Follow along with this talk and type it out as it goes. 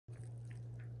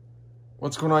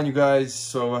What's going on, you guys?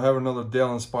 So I have another Dell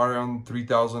Inspiron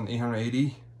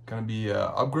 3880. Gonna be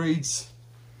upgrades.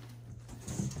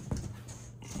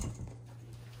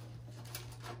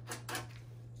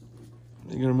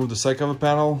 You're gonna remove the side cover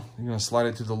panel. You're gonna slide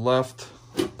it to the left.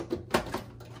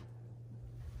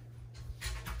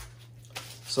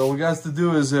 So what we got to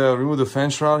do is remove the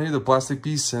fan shroud here, the plastic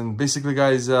piece. And basically,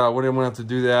 guys, what I'm gonna have to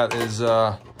do that is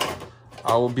I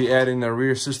will be adding a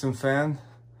rear system fan.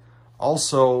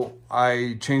 Also,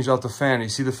 I changed out the fan. You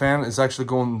see the fan is actually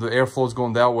going, the airflow is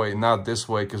going that way, not this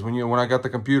way. Because when I got the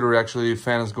computer, actually the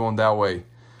fan is going that way.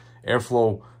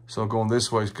 Airflow, so going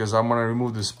this way, because I'm gonna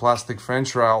remove this plastic fan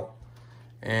shroud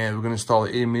and we're gonna install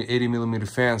an 80 millimeter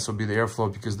fan, so it'll be the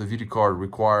airflow, because the video card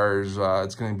requires,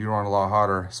 it's gonna be running a lot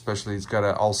hotter, especially it's got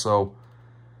also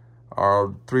our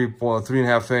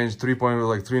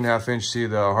 3.5 inch, see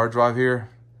the hard drive here?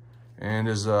 And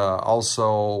there's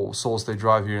also solid state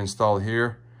drive here installed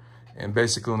here. And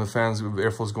basically when the fans, the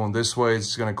airflow is going this way,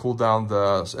 it's gonna cool down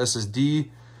the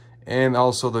SSD and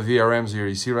also the VRMs here.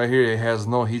 You see right here, it has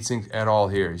no heatsink at all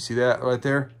here. You see that right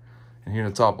there? And here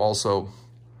on the top also.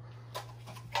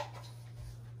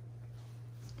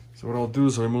 So what I'll do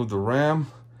is I'll remove the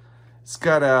RAM. It's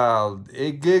got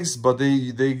 8 gigs, but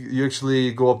you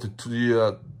actually go up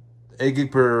to 8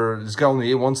 gig per, it's got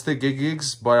only one stick, 8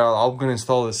 gigs, but I'm gonna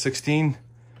install the 16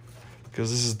 because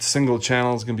this is single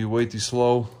channel, it's gonna be way too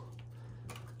slow.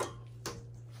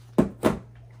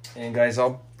 And guys,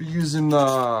 I'll be using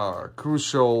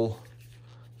Crucial,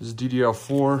 this is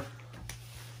DDR4.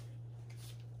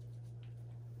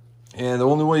 And the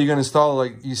only way you're gonna install it,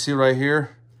 like you see right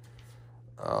here,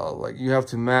 like you have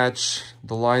to match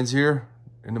the lines here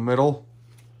in the middle.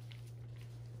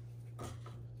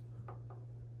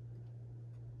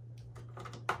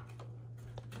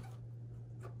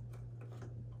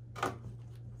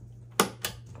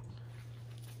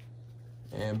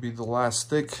 And be the last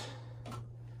stick.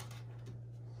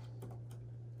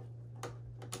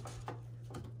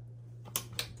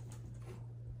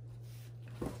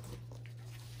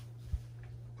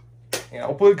 And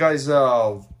I'll put, guys,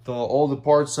 all the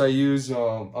parts I use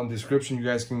on the description. You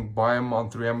guys can buy them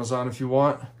through Amazon if you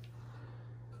want.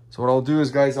 So what I'll do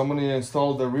is, guys, I'm going to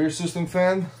install the rear system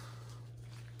fan.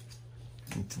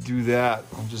 And to do that,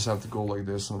 I'll just have to go like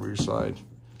this on the rear side.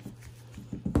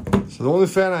 So the only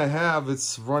fan I have,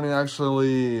 it's running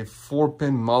actually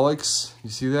 4-pin Molex. You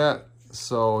see that?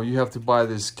 So you have to buy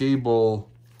this cable.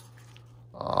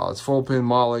 It's 4-pin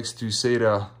Molex to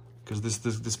SATA, because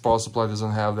this power supply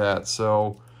doesn't have that.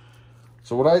 So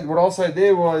what else I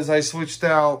did was I switched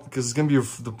out, because it's gonna be,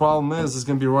 the problem is it's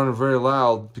gonna be running very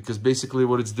loud, because basically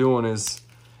what it's doing is,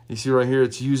 you see right here,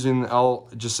 it's using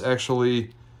just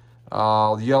actually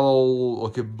yellow.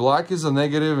 Okay, black is a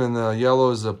negative and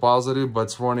yellow is a positive, but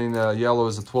it's running yellow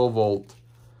is a 12 volt.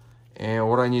 And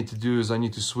what I need to do is I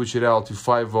need to switch it out to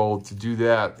 5 volt. To do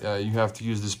that, you have to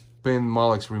use this pin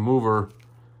Molex remover.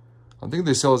 I think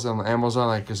they sell this on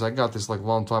Amazon, because I got this like a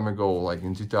long time ago, like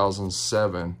in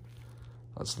 2007.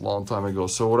 That's a long time ago.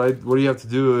 So what you have to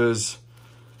do is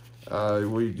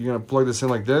you're gonna plug this in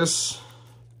like this.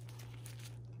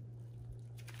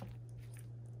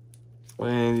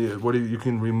 And you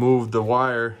can remove the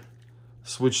wire,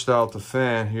 switched out the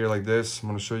fan here like this. I'm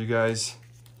gonna show you guys,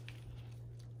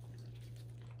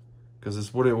 because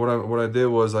it's what I did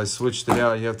was I switched it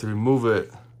out. You have to remove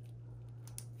it.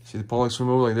 See the Molex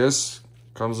remover like this,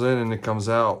 comes in and it comes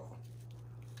out.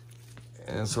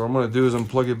 And so what I'm gonna do is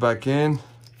unplug it back in.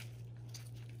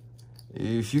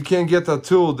 If you can't get that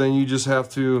tool, then you just have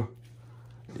to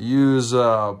use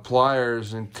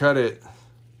pliers and cut it.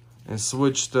 And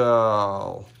switch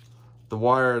the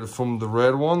wire from the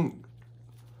red one,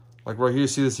 like right here,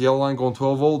 see this yellow line going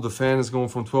 12 volt, the fan is going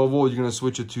from 12 volt, you're going to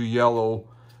switch it to yellow,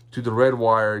 to the red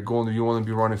wire, you want to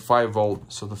be running 5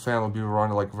 volt, so the fan will be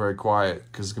running like very quiet,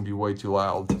 because it's going to be way too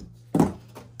loud.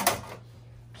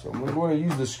 So I'm going to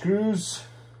use the screws.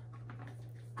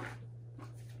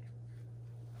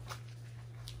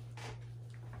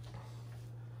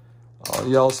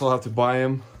 You also have to buy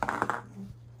them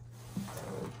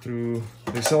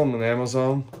they sell them on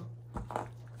Amazon. I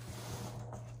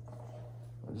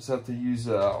just have to use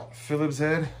a Phillips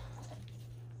head.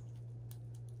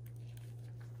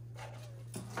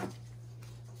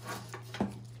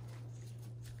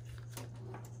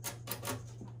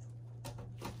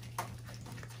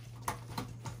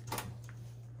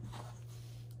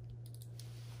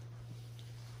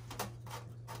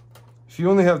 If you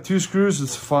only have 2 screws,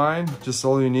 it's fine, just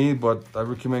all you need, but I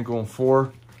recommend going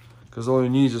 4. Because all you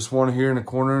need is just one here in the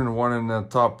corner and one in the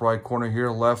top right corner here,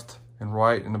 left and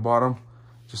right in the bottom.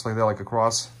 Just like that, like a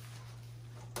cross.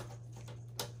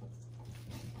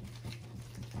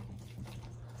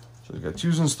 So we got 2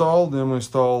 installed. Then I'm gonna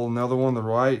install another one on the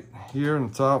right here on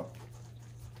the top,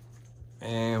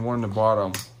 and one on the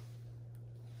bottom.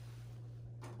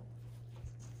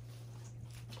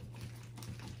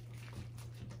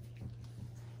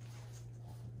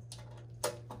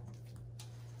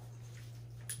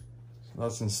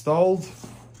 That's installed.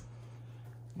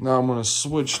 Now I'm going to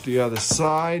switch the other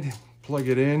side, plug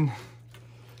it in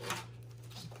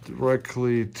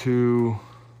directly to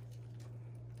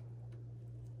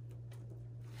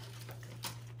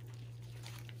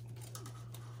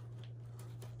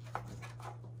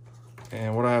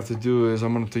and what I have to do is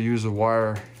I'm going to have to use a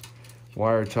wire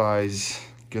ties,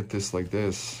 get this like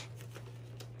this,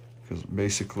 because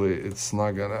basically it's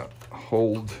not gonna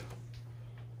hold.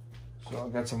 So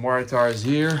I've got some wire ties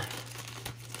here.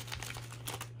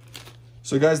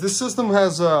 So guys, this system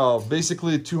has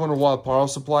basically a 200 watt power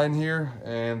supply in here,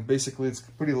 and basically it's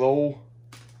pretty low.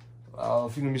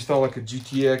 If you're gonna install like a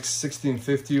GTX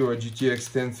 1650 or a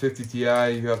GTX 1050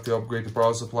 Ti, you have to upgrade the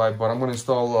power supply. But I'm gonna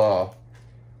install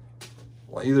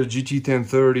either GT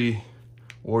 1030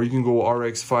 or you can go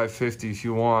RX 550 if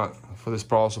you want for this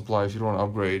power supply if you don't want to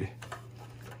upgrade.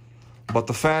 But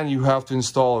the fan you have to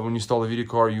install, when you install the video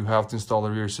card, you have to install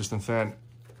the rear system fan.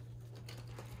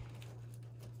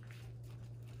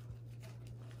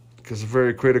 Because it's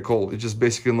very critical. It's just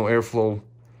basically no airflow.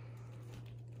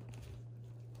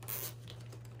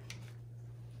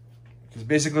 Because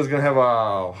basically it's going to have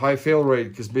a high fail rate,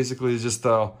 because basically it's just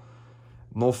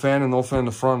no fan and no fan in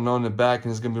the front, no in the back,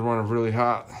 and it's going to be running really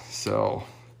hot. So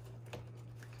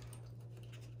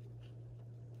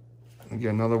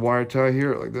again, another wire tie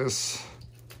here like this.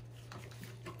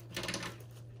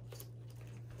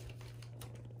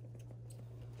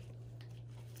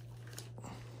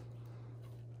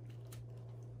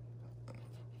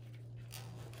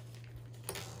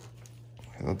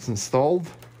 That's installed,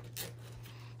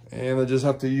 and I just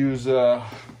have to use got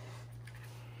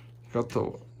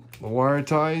the wire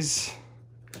ties,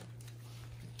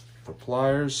 the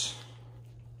pliers,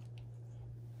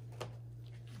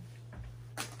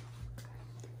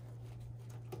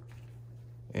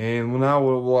 and now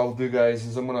what I'll do, guys,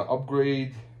 is I'm gonna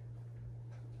upgrade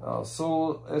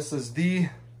so SSD. You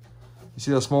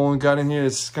see that small one got in here?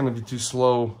 It's gonna be too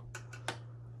slow.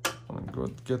 I'm gonna go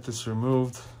get this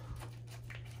removed.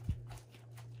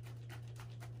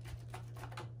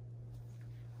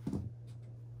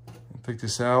 Take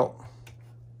this out,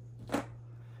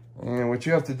 and what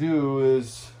you have to do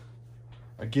is,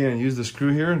 again, use the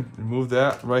screw here and remove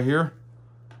that right here,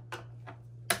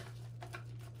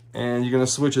 and you're gonna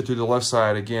switch it to the left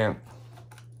side again,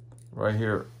 right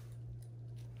here,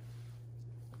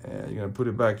 and you're gonna put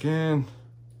it back in,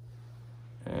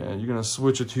 and you're gonna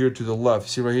switch it here to the left.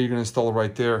 See right here, you're gonna install it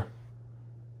right there.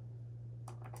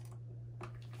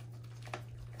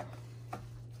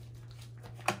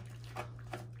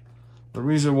 The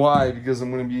reason why, because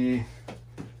I'm going to be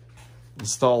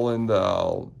installing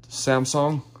the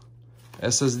Samsung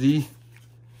SSD.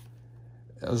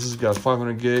 This has got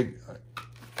 500 gig.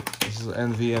 This is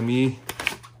NVMe.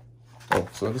 Oh,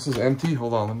 so this is empty.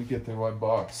 Hold on, let me get the right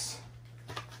box.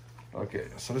 Okay,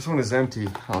 so this one is empty.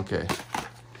 Okay.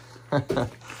 Okay,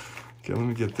 let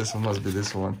me get this one. Must be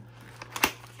this one.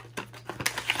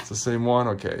 It's the same one.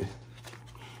 Okay.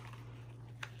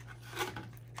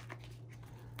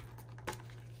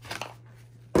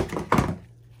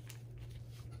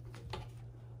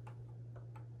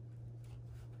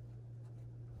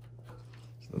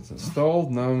 That's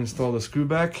installed. Now install the screw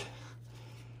back.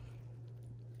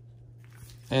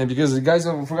 And because the guys,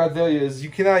 I forgot to tell you, is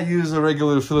you cannot use a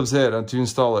regular Phillips head to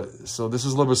install it. So this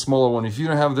is a little bit smaller one. If you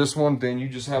don't have this one, then you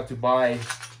just have to buy.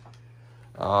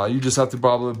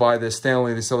 Probably buy the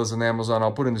Stanley. They sell this on Amazon.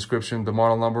 I'll put in the description the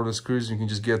model number of the screws. You can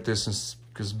just get this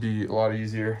because it'd be a lot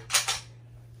easier.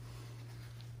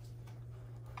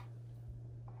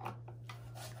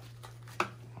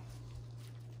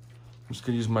 I'm just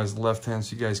gonna use my left hand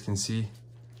so you guys can see.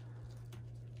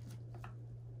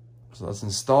 So that's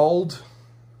installed.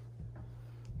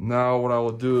 Now what I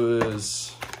will do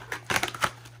is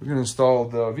we're gonna install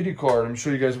the video card. I'm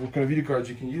showing you guys what kind of video cards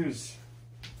you can use.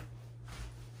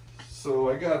 So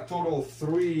I got a total of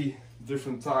 3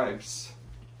 different types.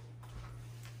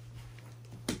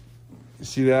 You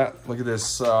see that? Look at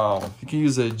this. You can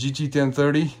use a GT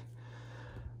 1030.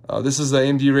 This is the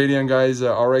AMD Radeon, guys,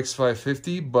 RX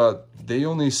 550, but they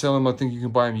only sell them, I think you can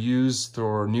buy them used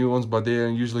or new ones, but they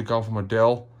usually come from a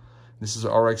Dell. This is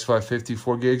RX 550,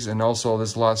 4 gigs, and also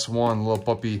this last one, little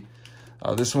puppy.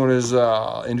 This one is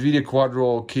NVIDIA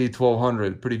Quadro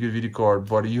K1200, pretty good video card,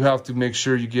 but you have to make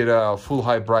sure you get a full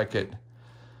height bracket.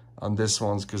 on this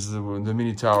ones because the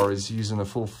mini tower is using a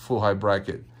full height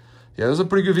bracket. Yeah, those are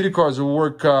pretty good video cards. Will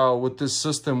work with this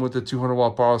system with the 200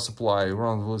 watt power supply.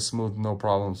 Runs really smooth, no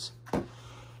problems.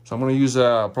 So I'm gonna use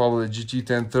probably the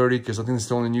GT1030 because I think it's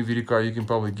the only new video card you can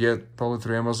probably get, probably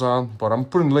through Amazon. But I'm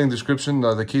putting the link in the description.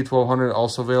 The K1200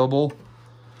 also available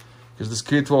because this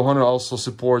K1200 also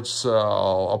supports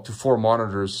up to 4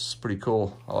 monitors. It's pretty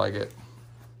cool. I like it.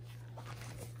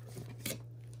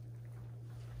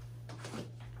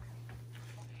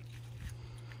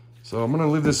 So I'm gonna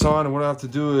leave this on, and what I have to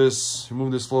do is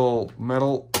remove this little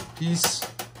metal piece,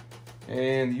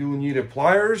 and you will need a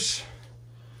pliers.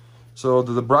 So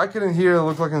the bracket in here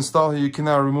looks like installed here, you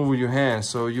cannot remove with your hand.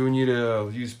 So you need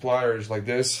to use pliers like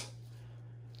this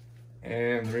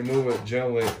and remove it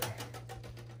gently.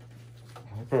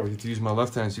 I probably have to use my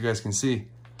left hand so you guys can see.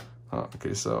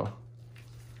 Okay, so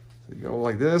you go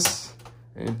like this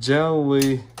and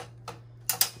gently you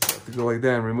have to go like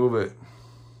that and remove it.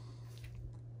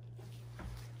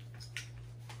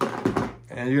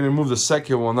 And you're gonna remove the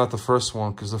second one, not the first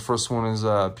one, because the first one is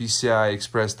PCI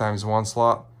Express ×1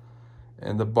 slot.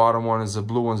 And the bottom one is the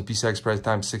blue one's PCI Express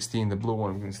 ×16, the blue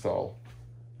one we install.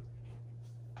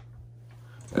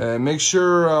 And make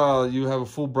sure you have a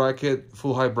full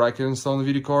height bracket installed on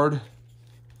the video card.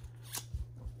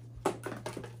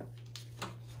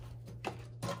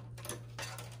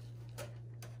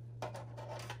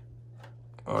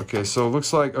 Okay, so it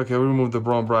looks like, okay, we removed the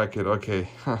brown bracket. Okay,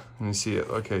 let me see it.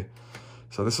 Okay,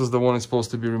 so this is the one that's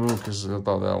supposed to be removed because I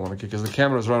thought that one. Okay, because the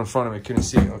camera was right in front of me, I couldn't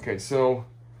see it. Okay, so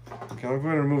okay, I'm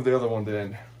going to remove the other one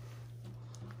then.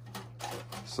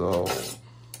 So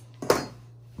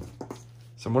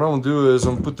what I'm going to do is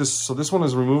I'm going to put this, so this one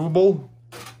is removable,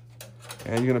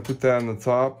 and you're going to put that on the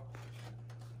top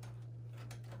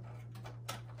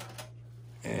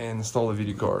and install the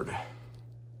video card.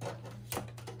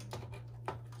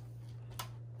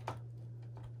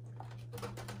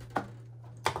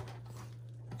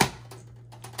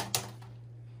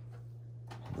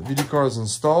 The video card is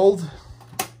installed.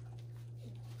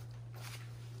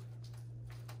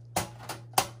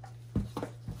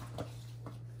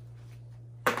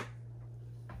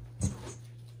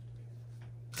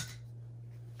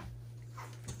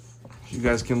 You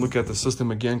guys can look at the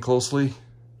system again closely.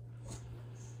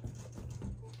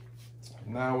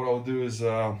 Now what I'll do is,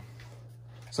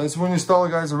 since when you install,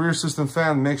 guys, a rear system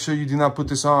fan, make sure you do not put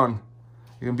this on.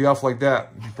 You're gonna be off like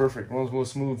that. It'll be perfect. Runs real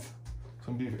smooth. It's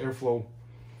gonna be airflow.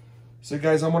 So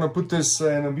guys, I'm gonna put this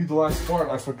and be the last part.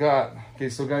 I forgot. Okay,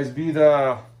 so guys,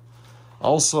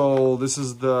 also this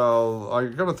is the, I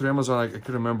got it through Amazon. I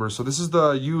couldn't remember. So this is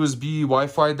the USB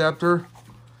Wi-Fi adapter.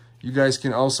 You guys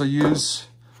can also use.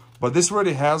 But this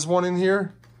already has one in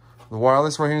here, the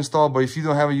wireless right here installed. But if you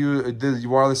don't have the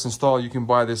wireless installed, you can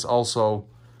buy this also,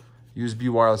 USB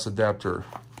wireless adapter.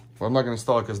 Well, I'm not gonna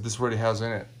install it because this already has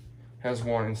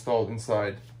one installed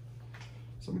inside.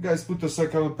 So you guys put the side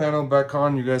cover panel back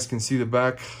on. You guys can see the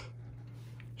back.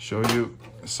 Show you.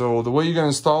 So the way you're gonna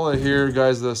install it here,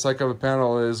 guys, the side cover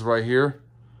panel is right here.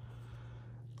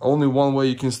 Only one way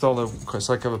you can install the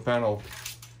side cover panel.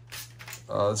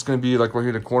 It's gonna be like right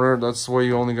here in the corner. That's the way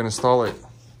you're only gonna install it.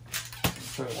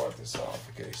 Let's try to wipe this off.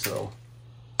 Okay, so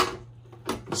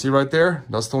you see right there?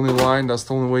 That's the only line. That's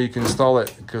the only way you can install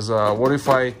it. Because what if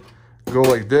I go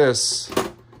like this?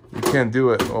 You can't do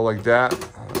it. Or like that.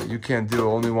 You can't do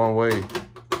it. Only one way.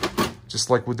 Just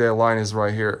like what that line is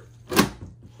right here.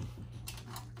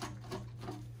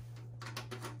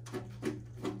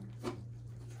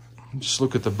 Just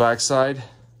look at the back side.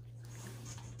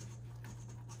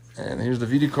 And here's the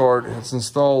video card. It's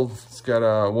installed. It's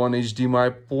got one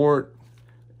HDMI port.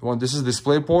 This is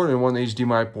display port and one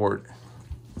HDMI port.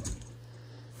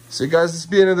 So guys, this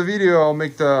will be the end of the video. I'll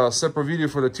make the separate video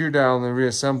for the teardown and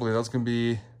reassembly. That's gonna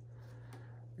be,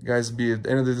 guys, be at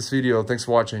the end of this video. Thanks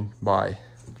for watching. Bye.